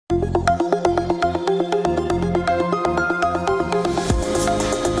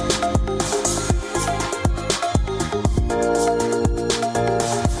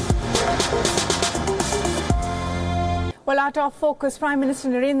our top focus, Prime Minister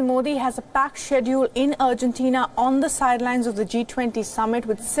Narendra Modi has a packed schedule in Argentina on the sidelines of the G20 summit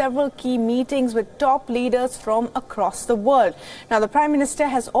with several key meetings with top leaders from across the world. Now, the Prime Minister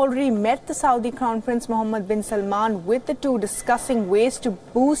has already met the Saudi Crown Prince Mohammed bin Salman, with the two discussing ways to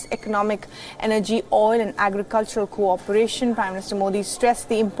boost economic, energy, oil and agricultural cooperation. Prime Minister Modi stressed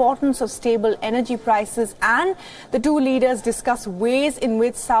the importance of stable energy prices, and the two leaders discussed ways in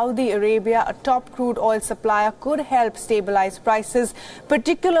which Saudi Arabia, a top crude oil supplier, could help stabilize prices,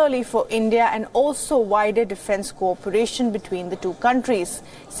 particularly for India, and also wider defense cooperation between the two countries,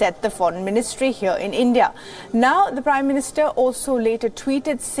 said the Foreign Ministry here in India. Now, the Prime Minister also later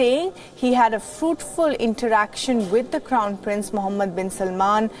tweeted saying he had a fruitful interaction with the Crown Prince Mohammed bin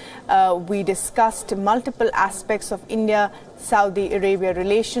Salman. We discussed multiple aspects of India-Saudi Arabia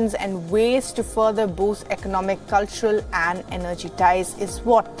relations and ways to further boost economic, cultural and energy ties, is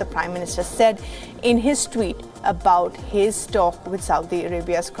what the Prime Minister said in his tweet about his talk with Saudi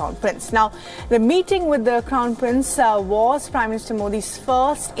Arabia's Crown Prince. Now, the meeting with the Crown Prince was Prime Minister Modi's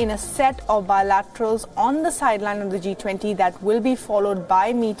first in a set of bilaterals on the sideline of the G20 that will be followed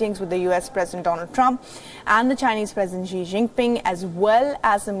by meetings with the US President Donald Trump and the Chinese President Xi Jinping, as well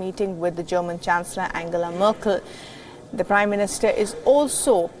as a meeting with the German Chancellor Angela Merkel. The Prime Minister is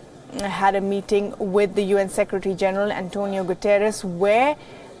also had a meeting with the UN Secretary General Antonio Guterres, where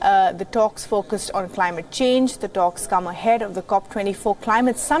the talks focused on climate change. The talks come ahead of the COP24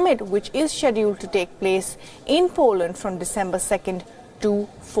 climate summit, which is scheduled to take place in Poland from December 2nd to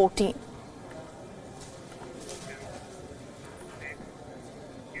 14th.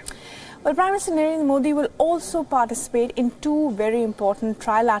 Well, Prime Minister Narendra Modi will also participate in two very important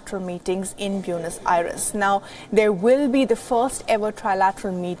trilateral meetings in Buenos Aires. Now, there will be the first ever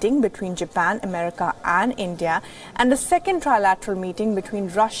trilateral meeting between Japan, America and India, and the second trilateral meeting between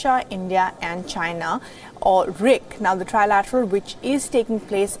Russia, India and China, or RIC. Now, the trilateral, which is taking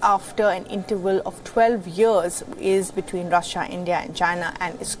place after an interval of 12 years, is between Russia, India and China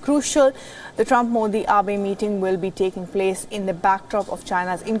and is crucial. The Trump-Modi-Abe meeting will be taking place in the backdrop of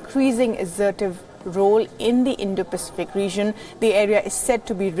China's increasing assertive role in the Indo-Pacific region. The area is said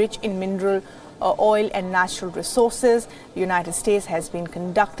to be rich in mineral oil and natural resources. The United States has been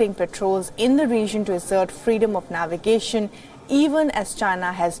conducting patrols in the region to assert freedom of navigation, even as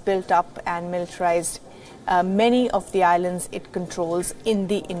China has built up and militarized many of the islands it controls in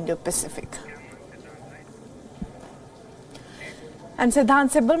the Indo-Pacific. And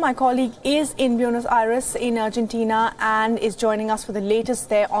Siddhant Sibbal, my colleague, is in Buenos Aires in Argentina and is joining us for the latest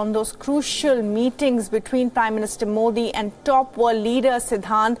there on those crucial meetings between Prime Minister Modi and top world leaders,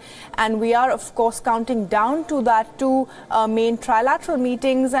 Siddhant. And we are, of course, counting down to that two main trilateral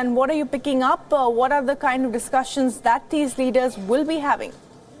meetings. And what are you picking up? What are the kind of discussions that these leaders will be having?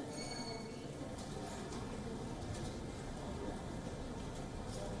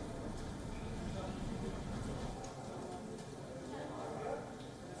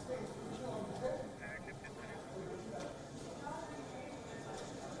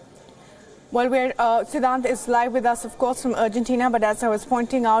 Well, Siddhant is live with us, of course, from Argentina, but as I was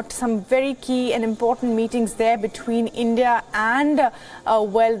pointing out, some very key and important meetings there between India and,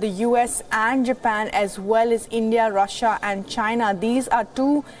 the US and Japan, as well as India, Russia and China. These are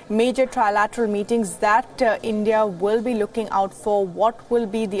two major trilateral meetings that India will be looking out for. What will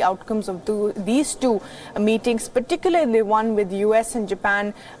be the outcomes of these two meetings, particularly the one with US and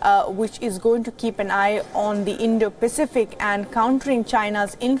Japan, which is going to keep an eye on the Indo-Pacific and countering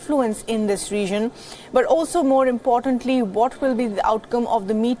China's influence in this region, but also more importantly, what will be the outcome of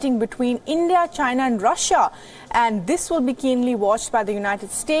the meeting between India, China and Russia? And this will be keenly watched by the United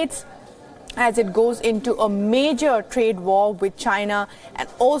States as it goes into a major trade war with China, and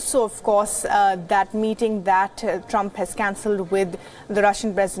also, of course, that meeting that Trump has cancelled with the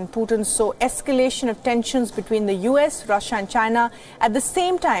Russian President Putin. So escalation of tensions between the US, Russia and China. At the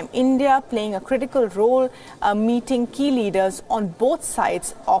same time, India playing a critical role, meeting key leaders on both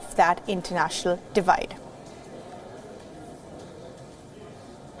sides of that international divide.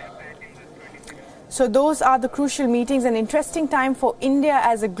 So those are the crucial meetings. An interesting time for India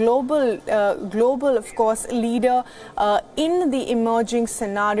as a global, of course, leader in the emerging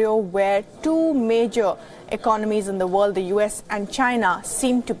scenario where two major economies in the world, the US and China,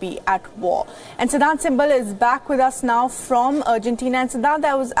 seem to be at war. And Siddhant Sibbal is back with us now from Argentina. And Siddhant,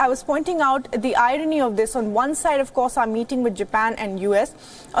 I was pointing out the irony of this. On one side, of course, our meeting with Japan and US,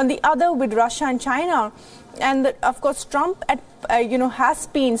 on the other with Russia and China. And of course, Trump has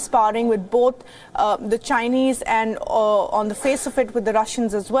been sparring with both the Chinese and on the face of it with the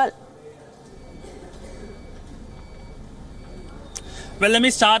Russians as well. Well, let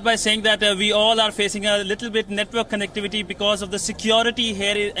me start by saying that we all are facing a little bit network connectivity because of the security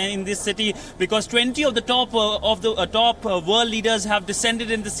here in this city, because 20 of the top world leaders have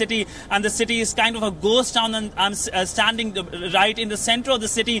descended in the city, and the city is kind of a ghost town, and I'm standing right in the center of the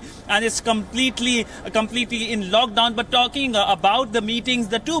city, and it's completely in lockdown. But talking about the meetings,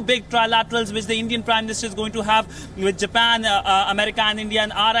 the two big trilaterals which the Indian Prime Minister is going to have with Japan, America and India,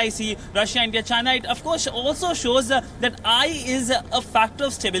 and RIC, Russia, India, China, it of course also shows that I is a factor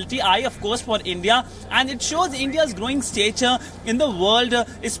of stability, of course, for India, and it shows India's growing stature in the world,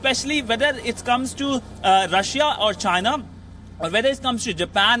 especially whether it comes to Russia or China, or whether it comes to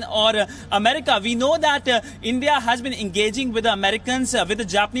Japan or America. We know that India has been engaging with the Americans, with the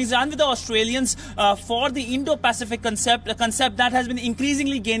Japanese and with the Australians for the Indo-Pacific concept, a concept that has been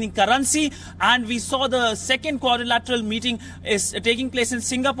increasingly gaining currency. And we saw the second quadrilateral meeting is taking place in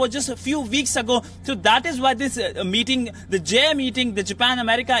Singapore just a few weeks ago. So that is why this meeting, the J meeting, the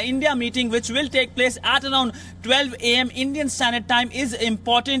Japan-America-India meeting, which will take place at around 12 a.m. Indian Standard Time, is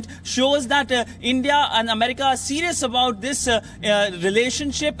important, shows that India and America are serious about this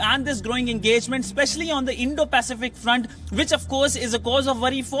relationship and this growing engagement, especially on the Indo-Pacific front, which of course is a cause of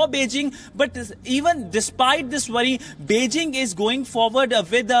worry for Beijing. But even despite this worry, Beijing is going forward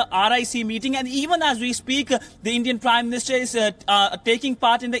with the RIC meeting, and even as we speak, the Indian Prime Minister is taking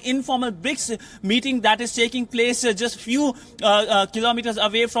part in the informal BRICS meeting that is taking place just few kilometers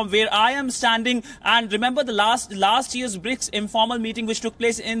away from where I am standing. And remember the last year's BRICS informal meeting which took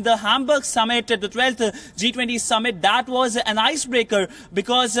place in the Hamburg summit, the 12th G20 summit, that was an icebreaker.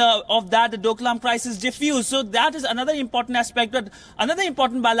 Because of that, the Doklam crisis diffused. So that is another important aspect. But another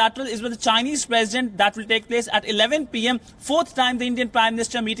important bilateral is with the Chinese president that will take place at 11 p.m. Fourth time the Indian Prime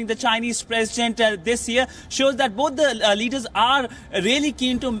Minister meeting the Chinese president this year, shows that both the leaders are really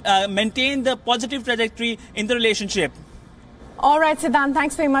keen to maintain the positive trajectory in the relationship. All right, Siddhant,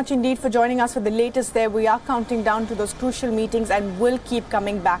 thanks very much indeed for joining us for the latest there. We are counting down to those crucial meetings and we'll keep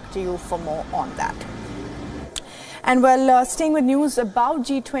coming back to you for more on that. And well, staying with news about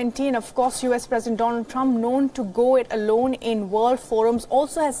G20, and of course US President Donald Trump, known to go it alone in world forums,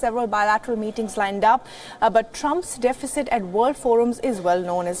 also has several bilateral meetings lined up. But Trump's deficit at world forums is well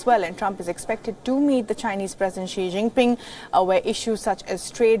known as well. And Trump is expected to meet the Chinese President Xi Jinping, where issues such as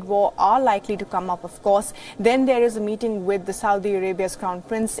trade war are likely to come up, of course. Then there is a meeting with the Saudi Arabia's Crown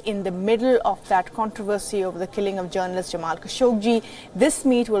Prince in the middle of that controversy over the killing of journalist Jamal Khashoggi. This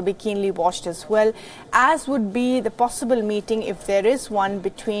meet will be keenly watched as well, as would be the possible meeting, if there is one,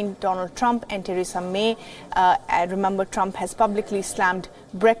 between Donald Trump and Theresa May. Remember, Trump has publicly slammed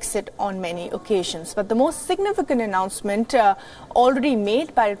Brexit on many occasions. But the most significant announcement already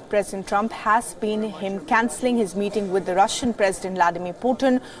made by President Trump has been him cancelling his meeting with the Russian President Vladimir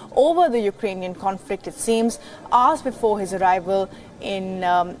Putin over the Ukrainian conflict, it seems, hours before his arrival in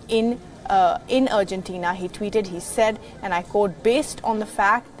Argentina. He tweeted, he said, and I quote, "Based on the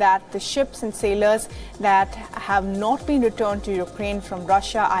fact that the ships and sailors that have not been returned to Ukraine from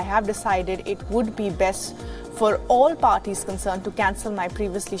Russia, I have decided it would be best for all parties concerned to cancel my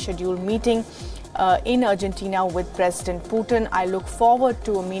previously scheduled meeting in Argentina with President Putin. I look forward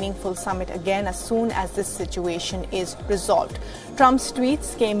to a meaningful summit again as soon as this situation is resolved." Trump's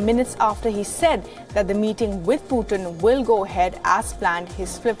tweets came minutes after he said that the meeting with Putin will go ahead as planned.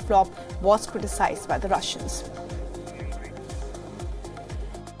 His flip-flop was criticized by the Russians.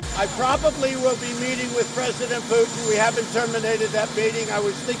 I probably will be meeting with President Putin. We haven't terminated that meeting. I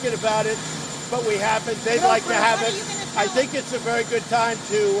was thinking about it, but we haven't. They'd like to have it. I think it's a very good time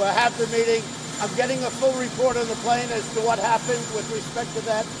to have the meeting. I'm getting a full report on the plane as to what happened with respect to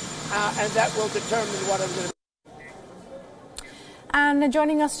that, and that will determine what I'm going to do. And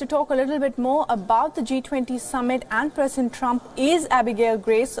joining us to talk a little bit more about the G20 summit and President Trump is Abigail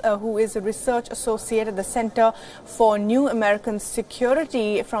Grace, who is a research associate at the Center for New American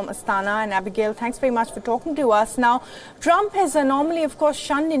Security from Astana. And Abigail, thanks very much for talking to us. Now, Trump has normally, of course,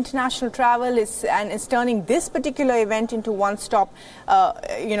 shunned international travel and is turning this particular event into one-stop,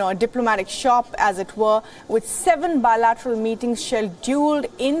 a diplomatic shop, as it were, with 7 bilateral meetings scheduled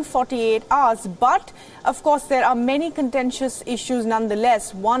in 48 hours. But of course, there are many contentious issues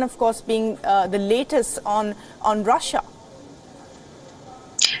nonetheless, one, of course, being the latest on Russia.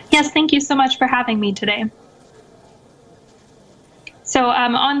 Yes, thank you so much for having me today. So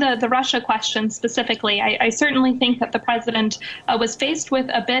on the Russia question specifically, I certainly think that the president was faced with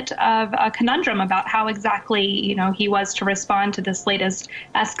a bit of a conundrum about how exactly, he was to respond to this latest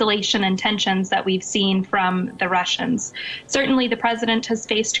escalation and tensions that we've seen from the Russians. Certainly, the president has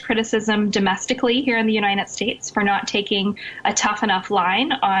faced criticism domestically here in the United States for not taking a tough enough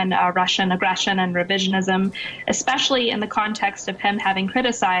line on Russian aggression and revisionism, especially in the context of him having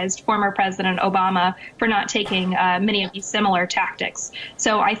criticized former President Obama for not taking many of these similar tactics.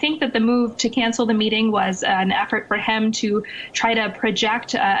 So I think that the move to cancel the meeting was an effort for him to try to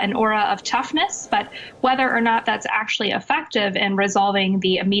project an aura of toughness, but whether or not that's actually effective in resolving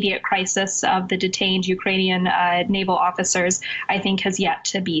the immediate crisis of the detained Ukrainian naval officers, I think has yet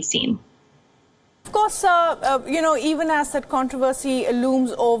to be seen. Of course, even as that controversy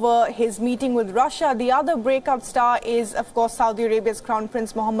looms over his meeting with Russia, the other breakout star is, of course, Saudi Arabia's Crown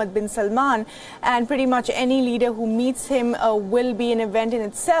Prince Mohammed bin Salman. And pretty much any leader who meets him will be an event in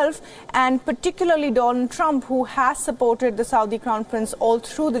itself. And particularly Donald Trump, who has supported the Saudi Crown Prince all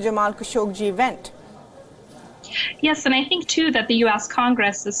through the Jamal Khashoggi event. Yes, and I think, too, that the U.S.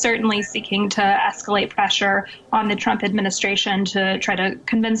 Congress is certainly seeking to escalate pressure on the Trump administration to try to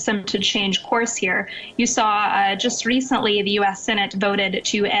convince them to change course here. You saw just recently the U.S. Senate voted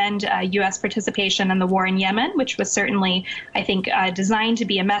to end U.S. participation in the war in Yemen, which was certainly, I think, designed to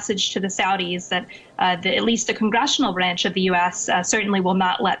be a message to the Saudis that at least the congressional branch of the U.S. Certainly will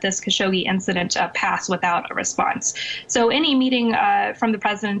not let this Khashoggi incident pass without a response. So any meeting from the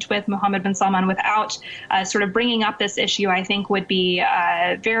president with Mohammed bin Salman without sort of bringing up this issue, I think, would be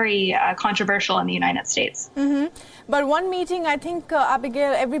very controversial in the United States. Mm-hmm. But one meeting, I think,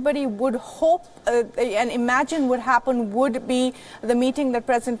 Abigail, everybody would hope and imagine would happen would be the meeting that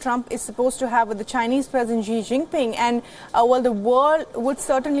President Trump is supposed to have with the Chinese President Xi Jinping. And the world would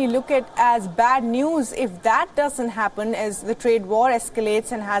certainly look at as bad news if that doesn't happen, as the trade war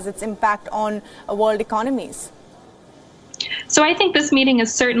escalates and has its impact on world economies. So I think this meeting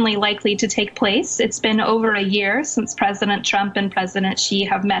is certainly likely to take place. It's been over a year since President Trump and President Xi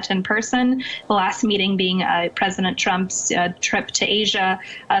have met in person, the last meeting being President Trump's trip to Asia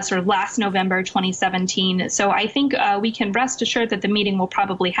sort of last November 2017. So I think we can rest assured that the meeting will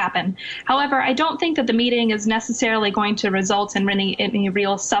probably happen. However, I don't think that the meeting is necessarily going to result in any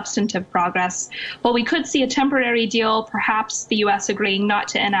real substantive progress. While we could see a temporary deal, perhaps the U.S. agreeing not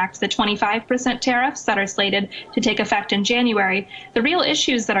to enact the 25% tariffs that are slated to take effect in January, the real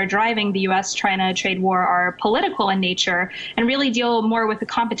issues that are driving the U.S.-China trade war are political in nature and really deal more with the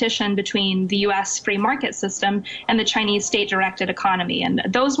competition between the U.S. free market system and the Chinese state-directed economy. And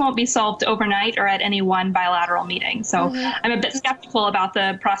those won't be solved overnight or at any one bilateral meeting. So I'm a bit skeptical about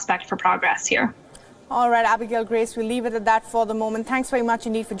the prospect for progress here. All right, Abigail Grace, we'll leave it at that for the moment. Thanks very much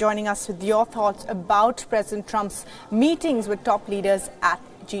indeed for joining us with your thoughts about President Trump's meetings with top leaders at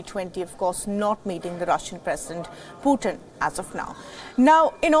G20, of course, not meeting the Russian President Putin as of now.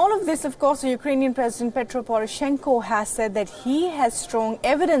 Now, in all of this, of course, the Ukrainian President Petro Poroshenko has said that he has strong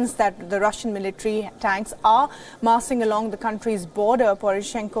evidence that the Russian military tanks are massing along the country's border.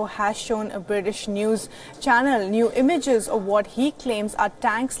 Poroshenko has shown a British news channel new images of what he claims are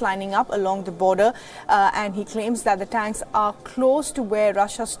tanks lining up along the border, and he claims that the tanks are close to where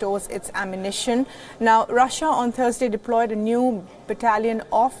Russia stores its ammunition. Now, Russia on Thursday deployed a new battalion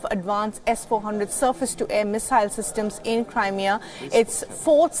of advanced S-400 surface-to-air missile systems in Crimea. It's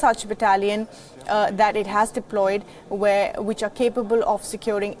fourth such battalion that it has deployed, which are capable of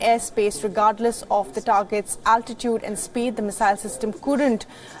securing airspace regardless of the target's altitude and speed. The missile system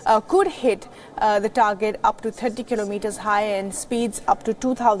could hit the target up to 30 kilometers higher and speeds up to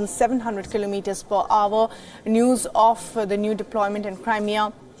 2,700 kilometers per hour. News of the new deployment in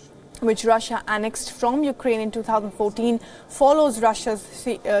Crimea, which Russia annexed from Ukraine in 2014, follows Russia's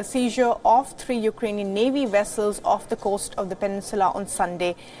seizure of 3 Ukrainian Navy vessels off the coast of the peninsula on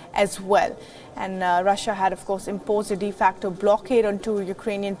Sunday as well. And Russia had, of course, imposed a de facto blockade on 2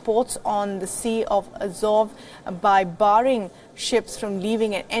 Ukrainian ports on the Sea of Azov by barring ships from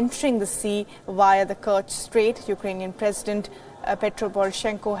leaving and entering the sea via the Kerch Strait. Ukrainian President Petro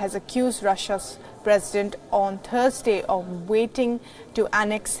Poroshenko has accused Russia's president on Thursday of waiting to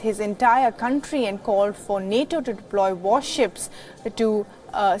annex his entire country and called for NATO to deploy warships to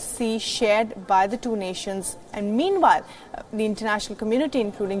sea shared by the two nations. And meanwhile, the international community,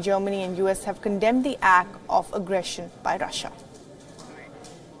 including Germany and US, have condemned the act of aggression by Russia.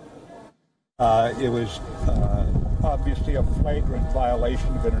 It was obviously a flagrant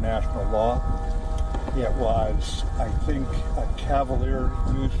violation of international law. It was, I think, a cavalier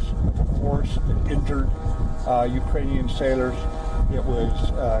use of force that injured Ukrainian sailors. It was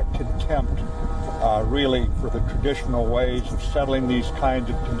contempt really for the traditional ways of settling these kinds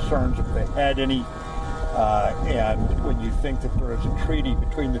of concerns if they had any. And when you think that there is a treaty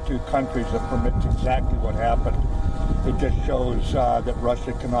between the two countries that permits exactly what happened, it just shows that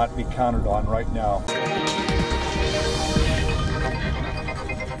Russia cannot be counted on right now.